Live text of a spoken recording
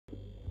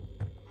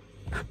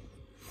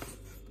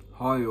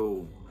Hi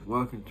all,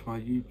 welcome to my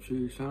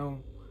YouTube channel.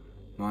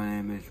 My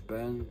name is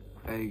Ben,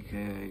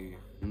 aka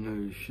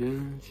No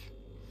Shins.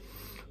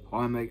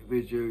 I make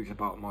videos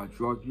about my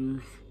drug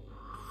use,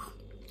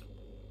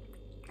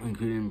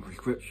 including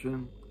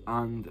prescription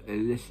and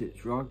illicit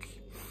drugs.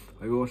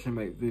 I also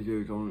make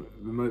videos on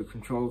remote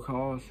control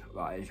cars,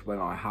 that is when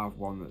I have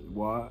one that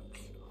works.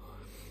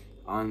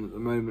 And at the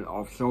moment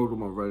I've sold all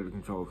my remote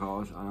control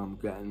cars and I'm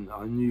getting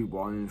a new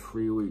one in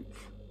 3 weeks.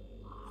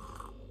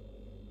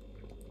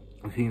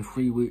 Between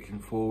 3 weeks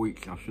and 4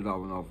 weeks I should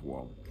have another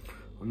one.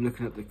 I'm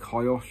looking at the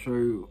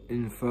Kyosho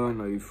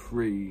Inferno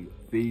 3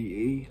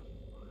 VE,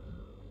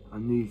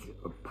 and these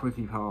are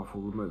pretty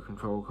powerful remote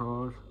control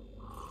cars.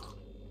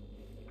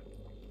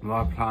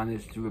 My plan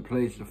is to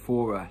replace the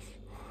 4S,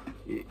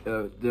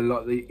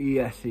 the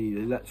ESE,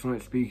 the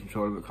electronic speed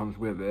controller that comes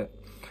with it,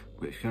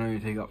 which can only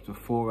take up to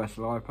 4S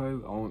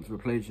LiPo. I want to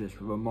replace this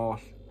with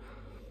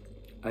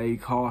a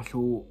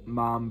Castle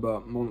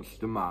Mamba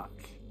Monster Max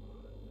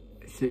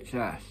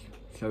 6S,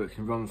 so it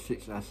can run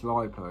 6S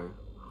LiPo.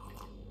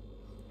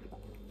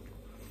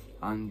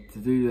 And to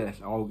do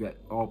this,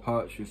 I'll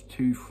purchase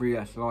two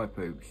 3S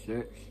LiPo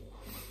 6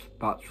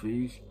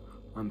 batteries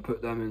and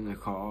put them in the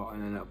car,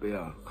 and then it'll be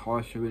a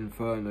Kyosho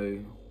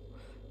Inferno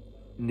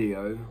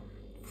Neo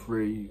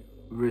 3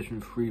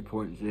 version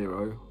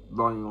 3.0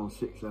 running on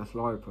 6S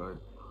LiPo.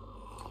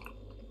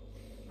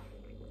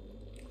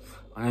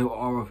 I know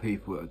other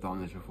people that have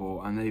done this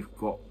before, and they've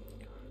got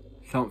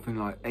something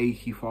like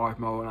 85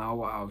 mph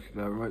out of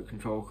their remote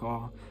control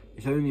car.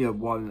 It's only a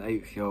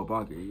 1/8 scale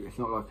buggy, it's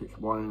not like it's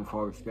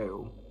 1/5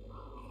 scale.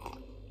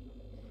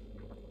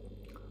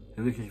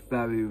 So this is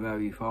very,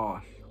 very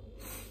fast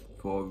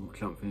for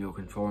something you're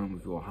controlling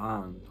with your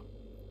hand.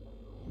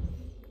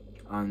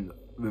 And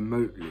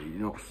remotely,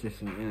 you're not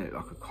sitting in it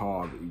like a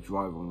car that you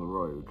drive on the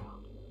road.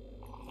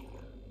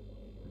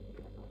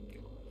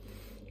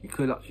 You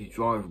could actually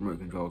drive a remote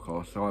control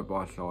car side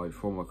by side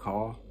from a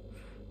car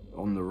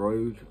on the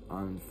road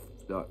and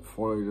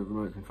follow the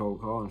remote control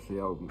car and see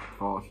how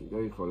fast it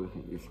goes by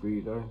looking at your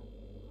speedo.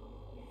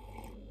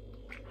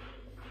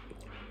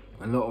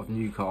 A lot of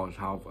new cars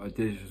have a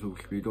digital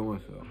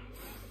speedometer.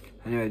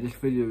 Anyway, this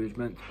video is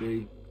meant to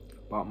be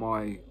about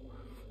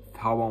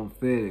how I'm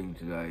feeling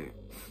today,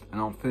 and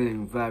I'm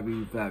feeling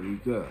very, very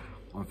good.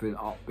 I'm feeling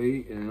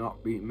upbeat, in an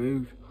upbeat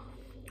mood.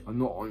 I'm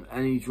not on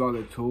any drug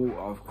at all.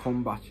 I've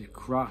combated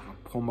crack,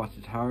 I've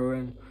combated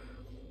heroin,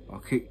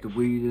 I've kicked the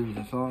weed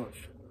into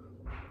such,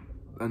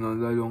 and I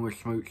no longer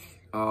smoke,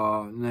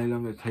 no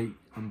longer take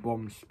and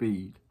bomb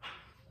speed.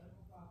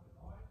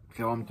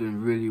 So I'm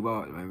doing really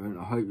well at the moment.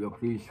 I hope you're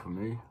pleased for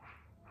me.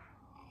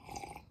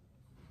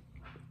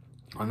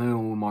 I know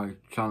all my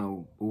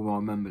channel, all my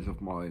members of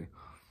my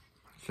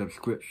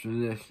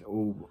subscription list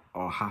all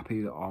are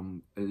happy that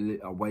I'm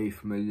away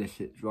from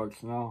illicit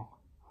drugs now.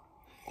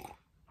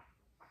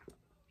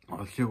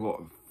 I've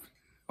still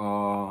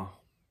got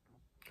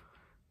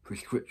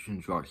prescription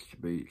drugs to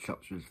beat,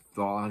 such as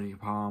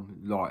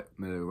diazepam, light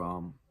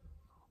milligram,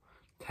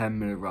 10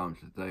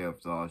 milligrams a day of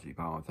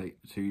diazepam. I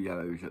take 2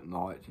 yellows at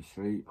night to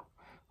sleep.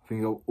 I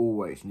think I'll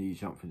always need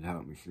something to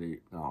help me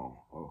sleep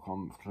now. I've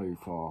come so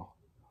far.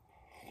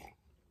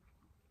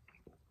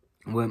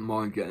 I wouldn't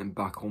mind getting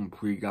back on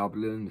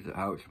pregabalin, it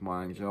helps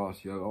my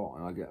anxiety a lot,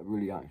 and I get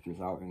really anxious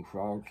out in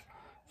crowds.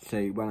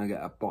 Say when I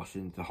get a bus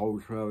into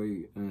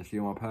Holsbury and see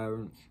my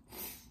parents,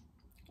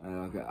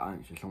 and I get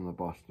anxious on the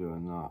bus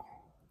doing that.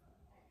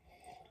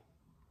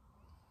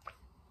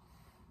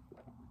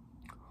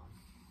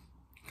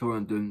 So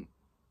I'm doing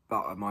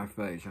that with my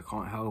face, I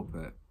can't help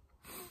it.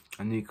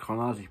 I need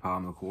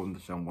clonazepam, according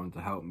to someone, to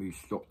help me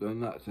stop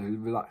doing that, to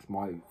relax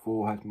my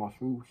forehead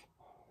muscles.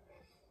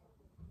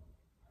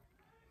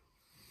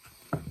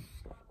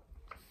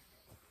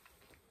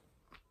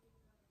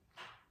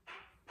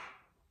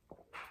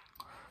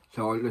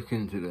 So I look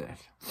into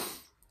this.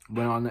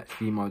 When I next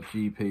see my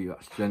GP,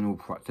 that's general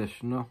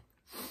practitioner,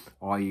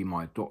 i.e.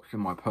 my doctor,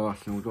 my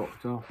personal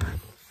doctor,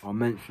 I'll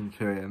mention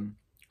to him,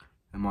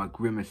 and my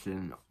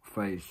grimacing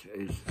face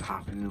is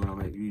happening when I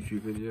make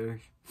YouTube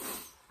videos.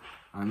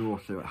 And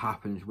also it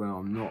happens when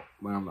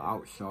I'm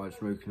outside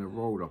smoking a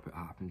roll up, it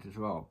happens as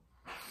well.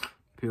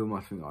 People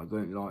must think I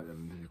don't like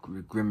them,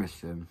 they're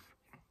grimacing.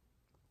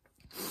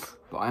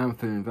 But I am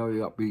feeling very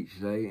upbeat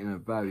today, in a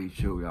very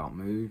chilled out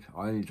mood.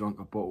 I only drank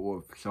a bottle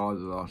of cider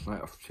last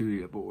night, a 2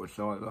 litre bottle of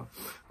cider,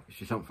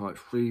 which is something like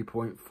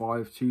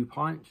 3.52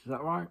 pints, is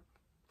that right?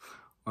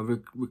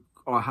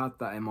 I had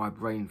that in my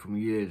brain from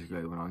years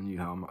ago when I knew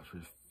how much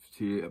a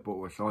 2 litre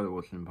bottle of cider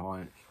was in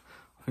pints.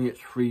 I think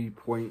it's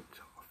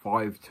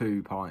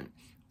 3.52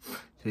 pints. So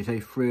they say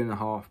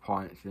 3.5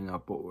 pints in a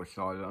bottle of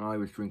cider, and I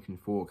was drinking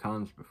 4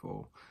 cans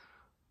before.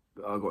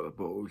 But I got the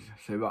bottles,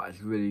 so that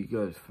is really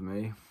good for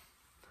me.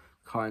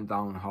 Cutting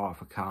down half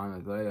a can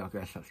a day, I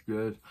guess that's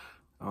good.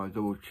 My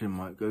double chin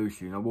might go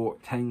soon. I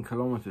walked 10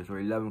 kilometres or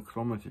 11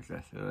 kilometres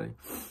yesterday.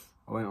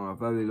 I went on a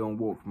very long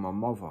walk with my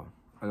mother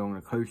along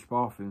the coast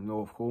path in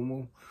North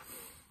Cornwall.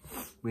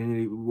 We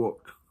nearly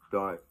walked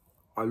like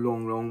a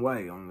long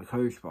way on the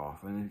coast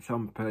path, and in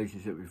some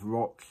places it was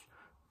rocks,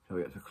 so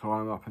we had to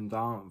climb up and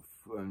down,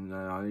 and then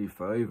I nearly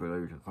fell over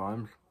loads of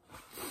times,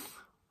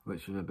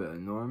 which was a bit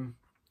annoying.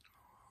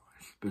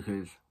 It's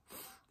because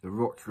the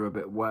rocks were a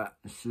bit wet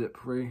and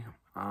slippery,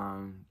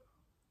 and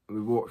we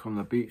walked on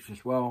the beach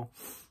as well.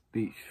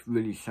 Beach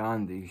really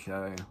sandy,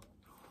 so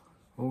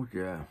oh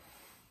dear,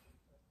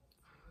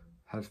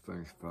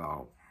 headphones fell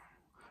out.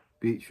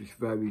 Beach was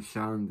very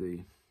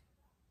sandy.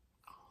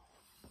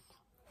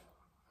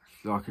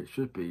 It's like it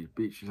should be.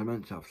 Beaches are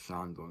meant to have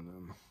sand on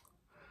them.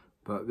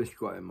 But this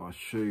got in my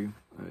shoe,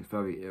 and it's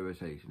very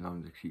irritating.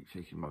 I'm to keep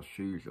taking my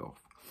shoes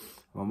off.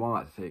 My mum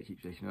had to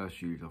keep taking her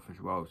shoes off as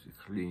well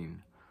to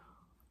clean,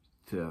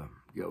 to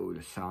get all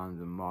the sand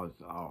and mud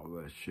out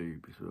of her shoe,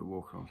 because we're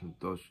walking on some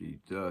dodgy,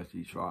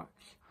 dirty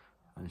tracks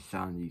and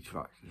sandy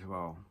tracks as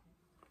well.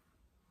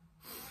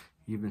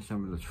 Even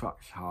some of the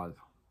tracks had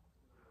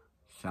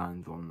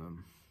sand on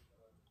them.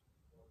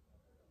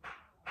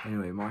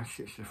 Anyway, my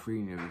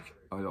schizophrenia is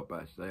a lot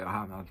better today. I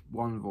haven't had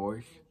one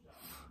voice,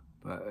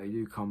 but they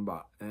do come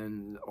back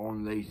and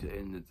on later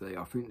in the day.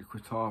 I think the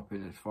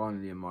quetiapine is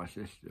finally in my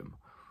system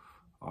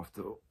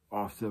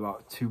after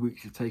about 2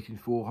 weeks of taking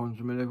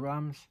 400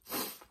 milligrams.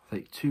 I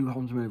take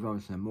 200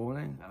 milligrams in the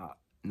morning at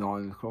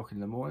 9 o'clock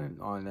in the morning,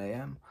 9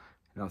 AM,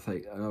 and I'll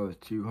take another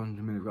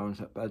 200 milligrams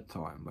at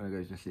bedtime when I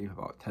go to sleep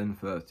about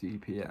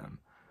 10:30 PM.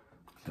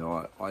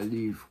 So I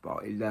leave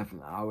about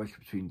 11 hours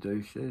between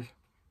doses,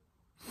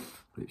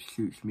 which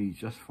suits me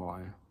just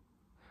fine.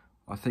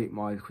 I take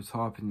my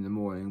quetiapine in the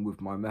morning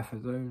with my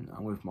methadone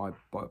and with my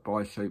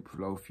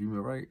bisoprolol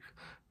fumarate.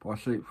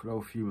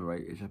 Bisoprolol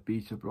fumarate is a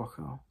beta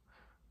blocker,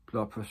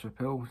 blood pressure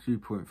pill,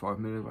 2.5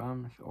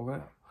 milligrams of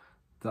it.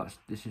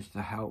 This is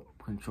to help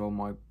control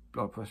my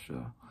blood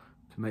pressure,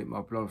 to make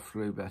my blood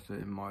flow better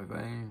in my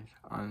veins,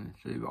 and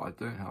so that I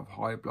don't have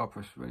high blood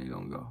pressure any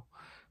longer.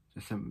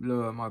 Just to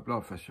lower my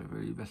blood pressure,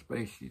 really. That's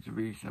basically the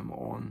reason I'm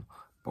on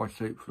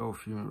bisoprolol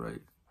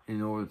fumarate,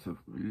 in order to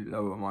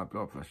lower my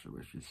blood pressure,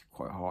 which is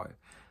quite high.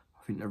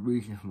 I think the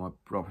reason for my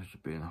blood pressure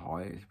being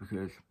high is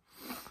because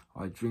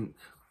I drink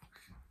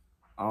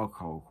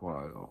alcohol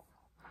quite a lot.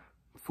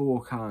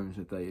 4 cans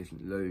a day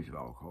isn't loads of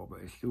alcohol,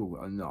 but it's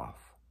still enough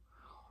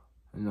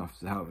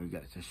to help me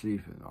get to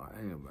sleep at night.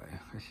 Anyway,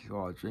 this is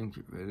why I drink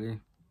it,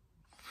 really.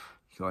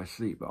 So I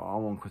sleep, but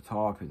I'm on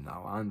quetiapine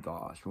now and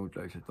a small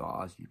dose of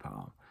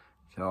diazepam,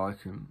 so I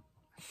can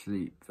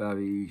sleep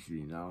very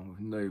easily now with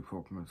no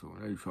problem at all,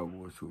 no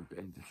trouble at all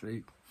getting to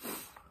sleep.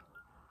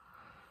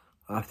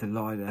 I have to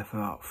lie there for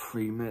about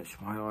 3 minutes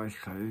with my eyes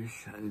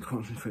closed and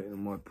concentrating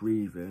on my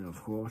breathing,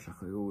 of course,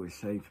 like I always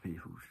say to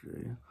people to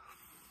do.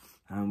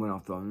 And when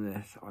I've done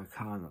this, I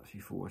can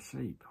actually fall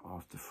asleep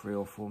after 3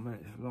 or 4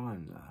 minutes of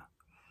lying there.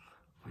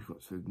 We've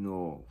got to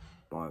ignore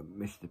by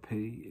Mr.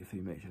 P if he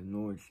makes a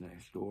noise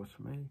next door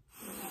to me.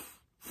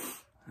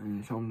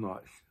 And some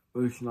nights,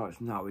 most nights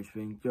now he's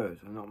been good.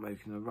 I'm not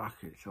making a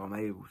racket, so I'm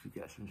able to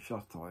get some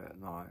shut-eye at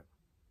night.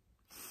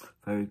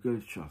 Very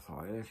good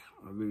shut-eye is.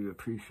 I really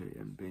appreciate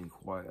him being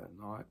quiet at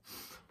night.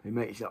 He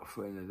makes up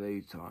for it in the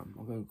daytime.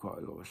 I'm getting quite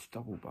a lot of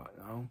stubble back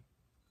now.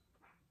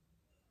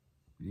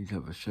 Need to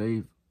have a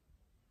shave.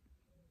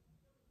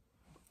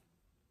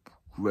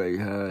 Grey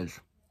hairs.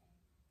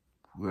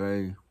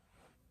 Grey.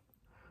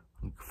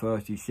 I'm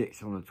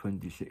 36 on the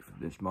 26th of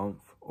this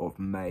month of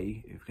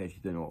May, in case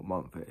you don't know what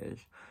month it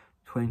is.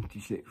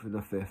 26th of the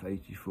 5th,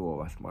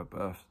 84, that's my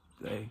birth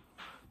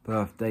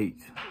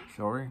date,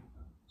 sorry.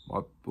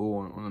 I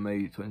born on the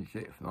May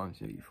 26th,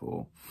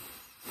 1984.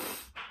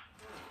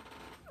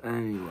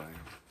 Anyway,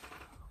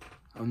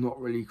 I'm not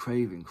really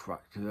craving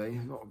crack today,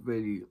 not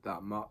really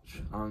that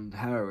much, and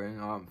heroin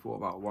I haven't thought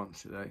about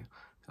once today.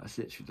 That's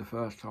literally the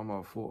first time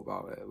I've thought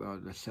about it when I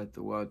just said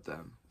the word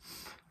then.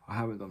 I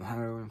haven't done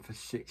heroin for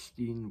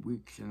 16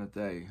 weeks in a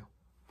day,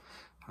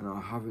 and I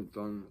haven't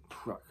done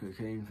crack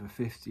cocaine for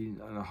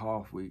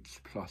 15.5 weeks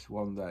plus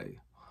 1 day.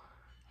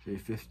 So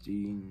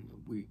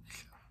 15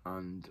 weeks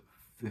and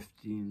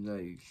 15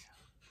 days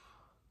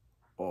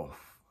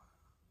off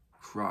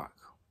crack,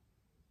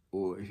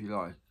 or if you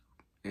like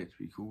it to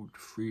be called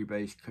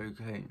freebase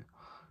cocaine.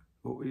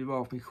 What would you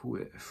rather me call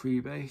it?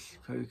 Freebase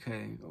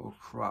cocaine or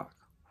crack?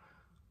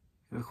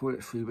 If I call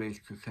it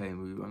freebase cocaine,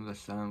 will you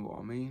understand what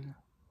I mean?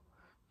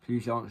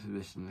 Please answer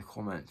this in the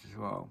comments as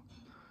well.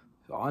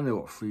 So I know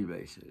what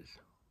freebase is,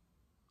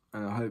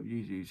 and I hope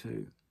you do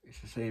too. It's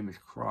the same as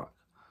crack.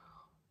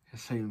 It's the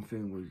same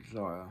thing with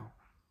desire.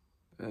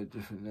 A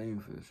different name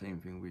for the same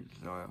thing with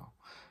desire.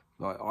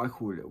 Like I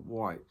call it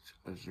white,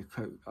 as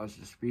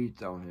the speed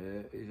down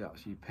here is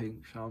actually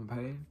pink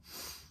champagne.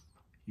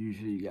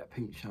 Usually you get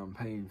pink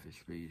champagne for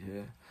speed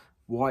here.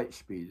 White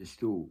speed is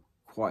still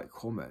quite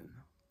common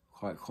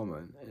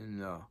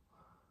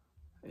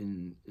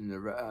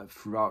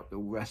throughout the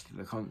rest of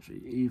the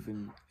country.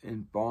 Even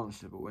in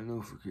Barnstable, in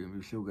Ilfracombe,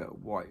 we still get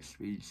white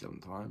speed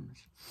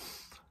sometimes.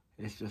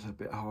 It's just a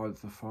bit harder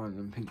to find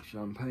than pink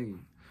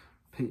champagne.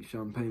 Pink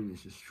champagne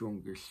is the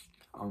strongest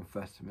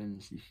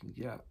amphetamines you can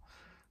get,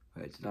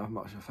 but it didn't have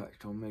much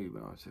effect on me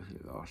when I took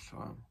it last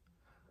time.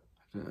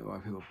 I don't know why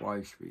people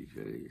buy speed,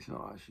 really. It's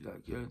not actually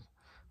that good.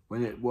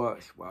 when it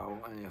works well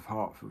and your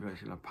heart feels like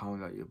it's going to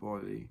pound out your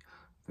body,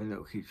 then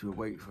it'll keep you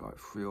awake for like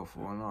 3 or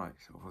 4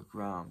 nights of a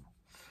gram.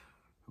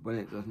 But when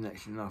it does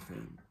next to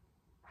nothing,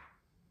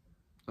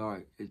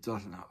 like, it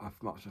doesn't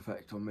have much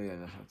effect on me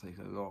unless I take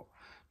a lot,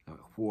 like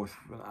a quarter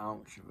of an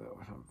ounce of it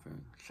or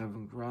something.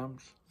 7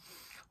 grams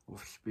of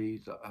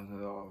speed, that has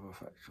a lot of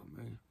effect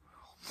on me.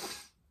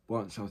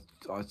 Once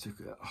I took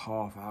a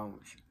 ½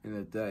 ounce in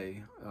a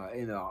day,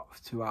 in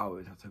 2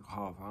 hours I took a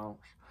 ½ ounce,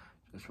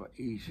 just by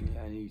eating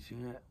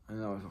it,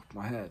 and I was off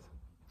my head.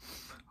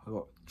 I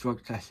got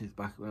drug tested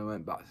back when I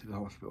went back to the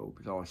hospital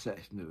because I was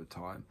sectioned at the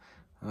time,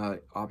 and I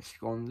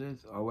absconded.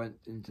 I went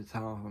into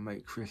town with my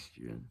mate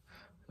Christian.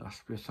 I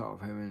split up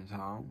with him in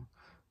town,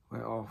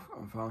 went off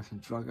and found some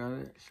drug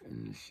addicts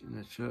in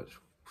the church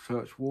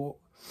walk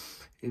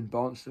in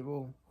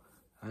Barnstable,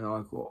 and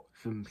I got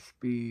some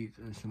speed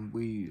and some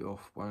weed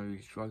off one of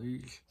these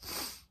druggies.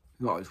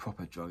 Not a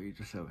proper druggie,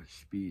 just a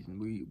speed and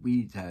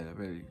weed head,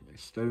 really, a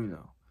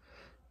stoner.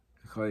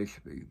 Because I used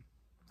to be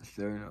a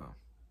stoner.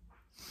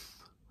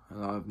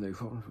 And I have no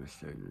problems with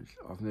stoners.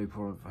 I have no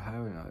problem with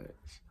heroin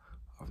addicts.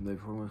 I have no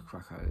problem with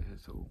crack addicts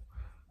at all.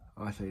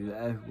 I say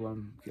let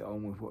everyone get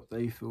on with what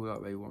they feel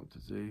like they want to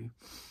do,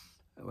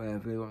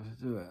 whenever they want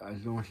to do it.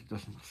 As long as it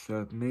doesn't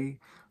disturb me,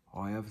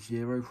 I have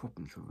 0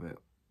 problems with it.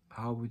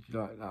 How would you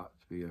like that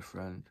to be a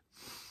friend?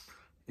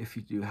 If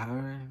you do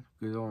heroin,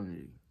 good on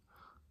you.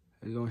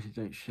 As long as you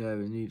don't share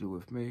a needle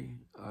with me,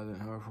 I don't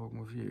have a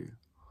problem with you.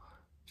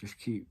 Just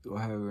keep your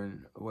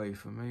heroin away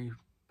from me,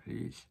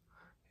 please.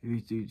 If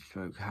you do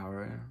smoke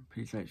heroin,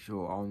 please make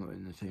sure I'm not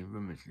in the same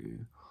room as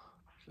you.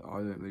 So I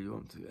don't really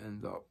want to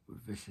end up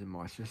with this in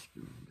my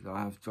system, because I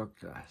have drug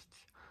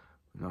tests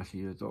when I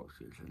see the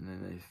doctors, and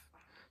then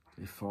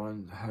they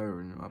find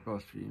heroin in my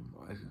bloodstream.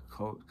 They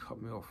could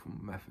cut me off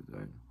from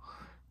methadone.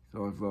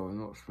 So I'd rather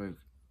not smoke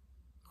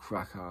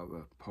crack out of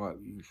a pipe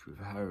used with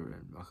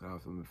heroin like I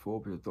have done before,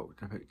 but the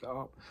doctor picked it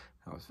up.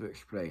 I was to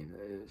explain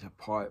that it's a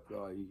pipe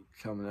that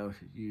someone else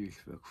has used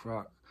for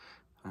crack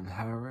and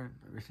heroin.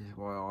 This is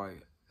why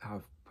I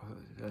have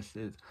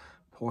tested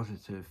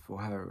positive for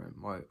heroin.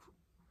 My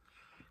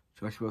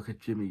social worker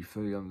Jimmy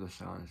fully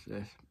understands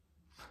this.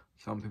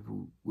 Some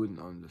people wouldn't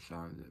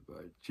understand it,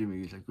 but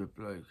Jimmy is a good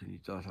bloke and he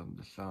does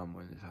understand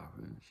when this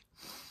happens.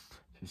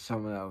 So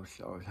someone else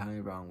I was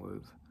hanging around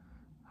with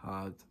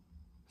had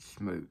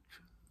smoked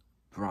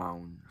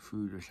brown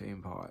through the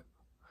same pipe.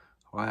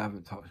 I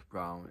haven't touched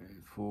brown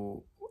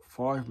for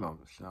 5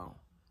 months now.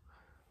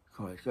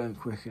 God, it's going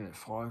quick in it,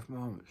 5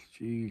 months.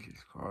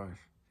 Jesus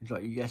Christ. It's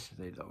like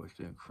yesterday that I was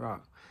doing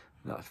crack.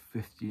 And that's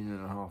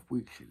 15.5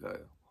 weeks ago.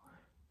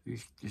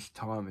 This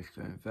time is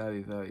going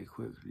very, very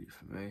quickly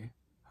for me.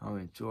 I'm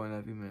enjoying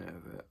every minute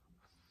of it.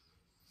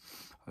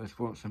 I just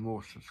want some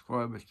more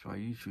subscribers to my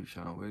YouTube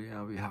channel, really, and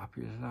I'll be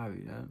happy as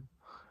Larry then.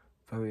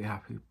 Very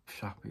happy,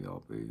 sappy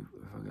I'll be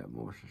if I get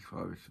more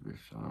subscribers to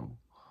this channel.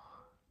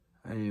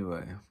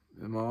 Anyway,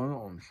 am I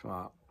not on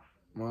smart?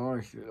 My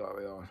eyes look like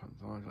they are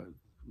sometimes, like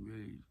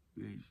really,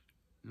 really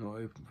not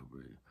open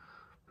properly.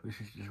 But this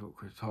is just what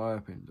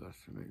quetiapine does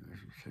to me, it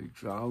makes me so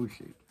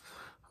drowsy.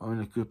 I'm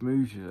in a good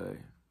mood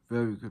today,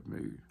 very good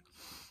mood.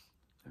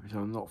 Because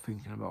I'm not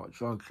thinking about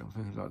drugs, I'm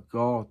thinking about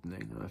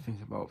gardening, and I'm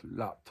thinking about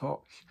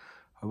laptops.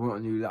 I want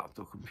a new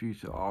laptop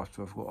computer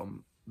after I've got a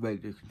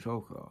radio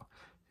control car.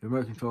 The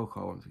remote control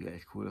car I want to get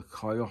is called a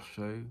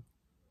Kyosho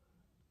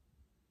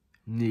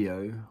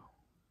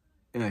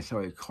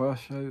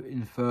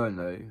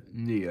Inferno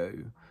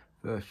Neo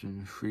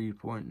version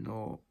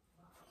 3.0.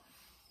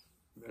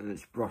 And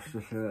it's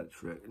brushless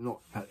electric,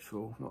 not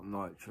petrol, not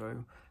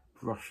nitro.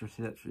 Brushless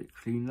electric,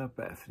 cleaner,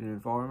 better for the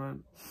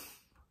environment.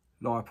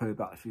 LiPo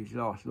batteries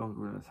last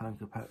longer than a tank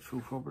of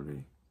petrol,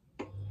 probably.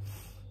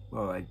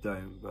 Well, they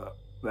don't, but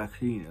they're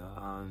cleaner,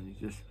 and you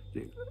just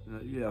stick,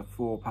 you have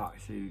 4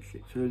 packs, so you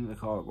stick 2 in the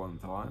car at one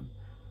time.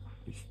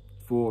 It's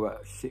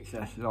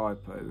 6S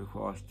LiPo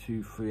requires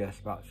 2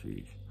 3S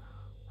batteries,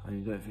 and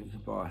you don't think you can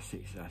buy a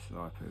 6S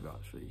LiPo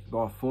battery. You can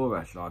buy a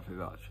 4S LiPo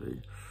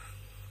battery.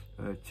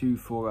 2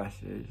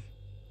 4S's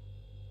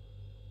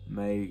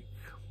make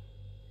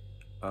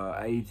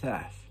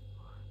 8S.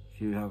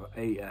 So you have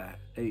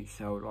 8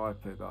 cell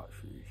LiPo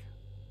batteries.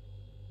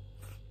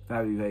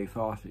 Very, very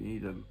fast. You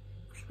need a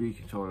speed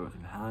controller that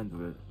can handle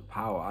the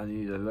power, and you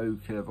need a low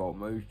kilovolt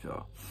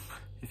motor.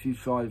 If you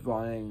tried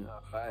running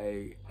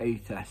a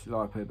 8S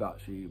LiPo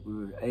battery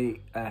with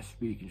an 8S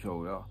speed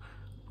controller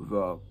with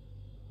a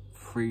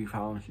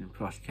 3000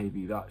 plus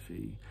kV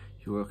battery,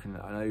 you're looking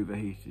at an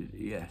overheated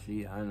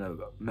ESC and a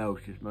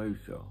melted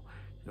motor.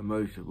 The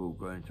motor will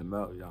go into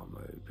meltdown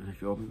mode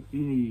because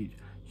you need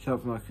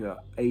something like a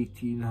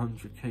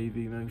 1800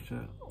 kV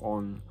motor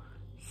on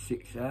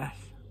 6S.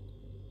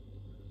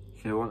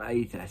 So on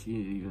 8S you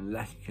need even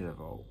less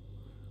kilovolt.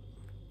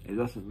 It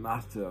doesn't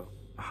matter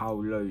how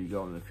low you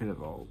go on the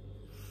kilovolt.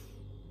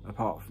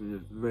 Apart from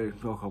the radio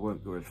control car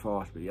won't go as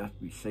fast, but you have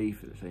to be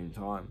safe at the same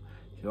time.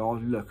 So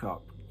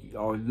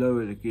I'll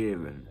lower the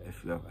gearing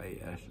if you have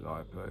 8S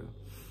LiPo.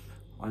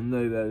 I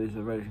know there is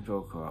a radio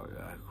control car out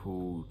there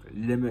called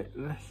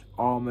Limitless,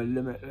 Armour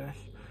Limitless,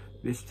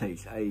 This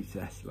takes 8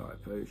 Tesla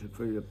lipo, so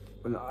through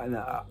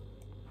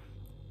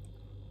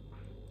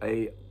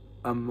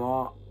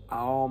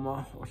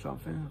Armour or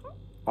something.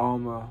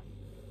 Armour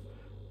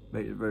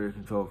made a radio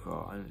control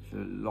car, and it's a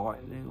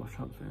Lightning or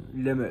something.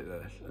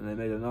 Limitless, and they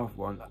made another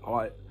one.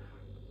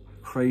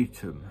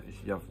 Kratom is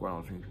the other one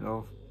I'm thinking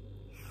of.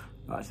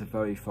 That's a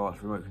very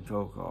fast remote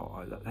control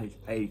car. That takes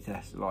 8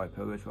 Tesla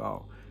lipo as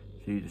well.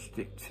 So you just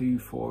stick 2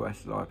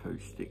 4S lipo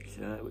sticks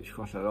in it, which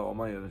cost a lot of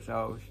money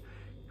themselves.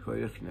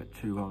 You're looking at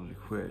 200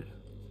 quid.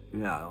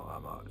 Yeah, not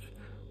that much.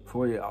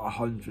 Probably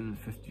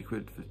 150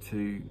 quid for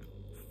 2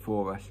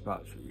 4S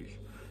batteries.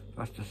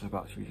 That's just the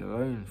batteries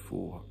alone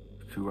for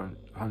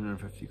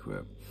 150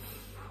 quid.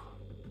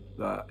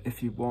 But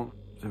if you want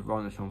to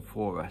run this on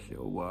 4S, it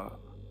will work.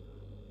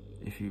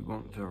 If you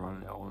want to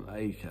run it on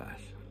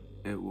 8S,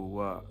 it will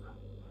work.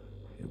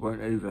 It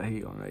won't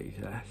overheat on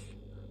 8S,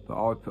 but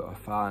I'd put a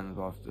fan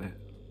above the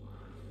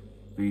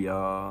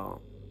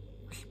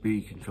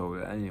speed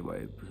controller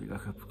anyway, because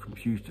like a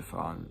computer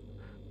fan.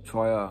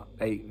 Try a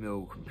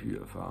 8mm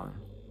computer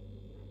fan,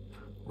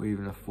 or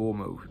even a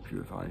 4mm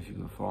computer fan if you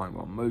can find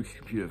one. Most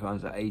computer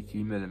fans are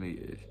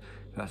 80mm,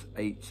 that's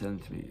 8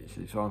 centimeters.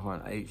 So try and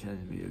find an 8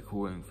 centimeter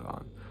cooling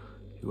fan.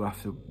 You'll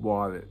have to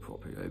wire it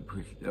properly though,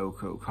 because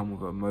it'll come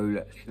with a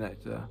Molex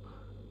connector,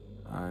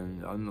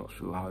 and I'm not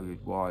sure how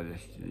you'd wire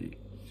this to the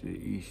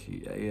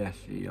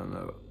AC on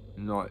a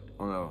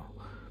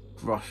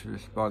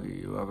brushless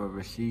buggy. You'll have a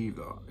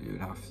receiver. You'd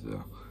have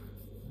to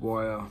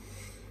wire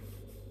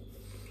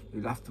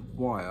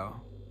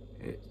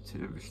it to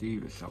the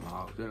receiver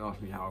somehow. Don't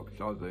ask me how, because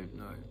I don't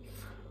know.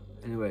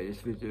 Anyway, this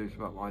video is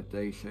about my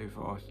day so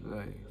far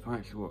today.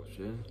 Thanks for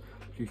watching.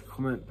 Please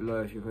comment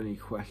below if you have any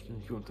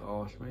questions you want to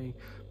ask me.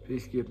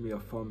 Please give me a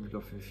thumbs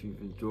up if you've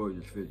enjoyed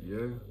this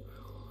video.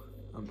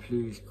 And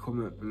please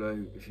comment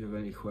below if you have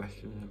any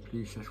questions. And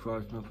please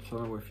subscribe to my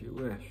channel if you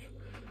wish.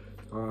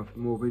 I'll have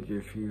more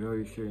videos for you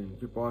very soon.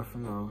 Goodbye for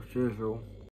now. Cheers all.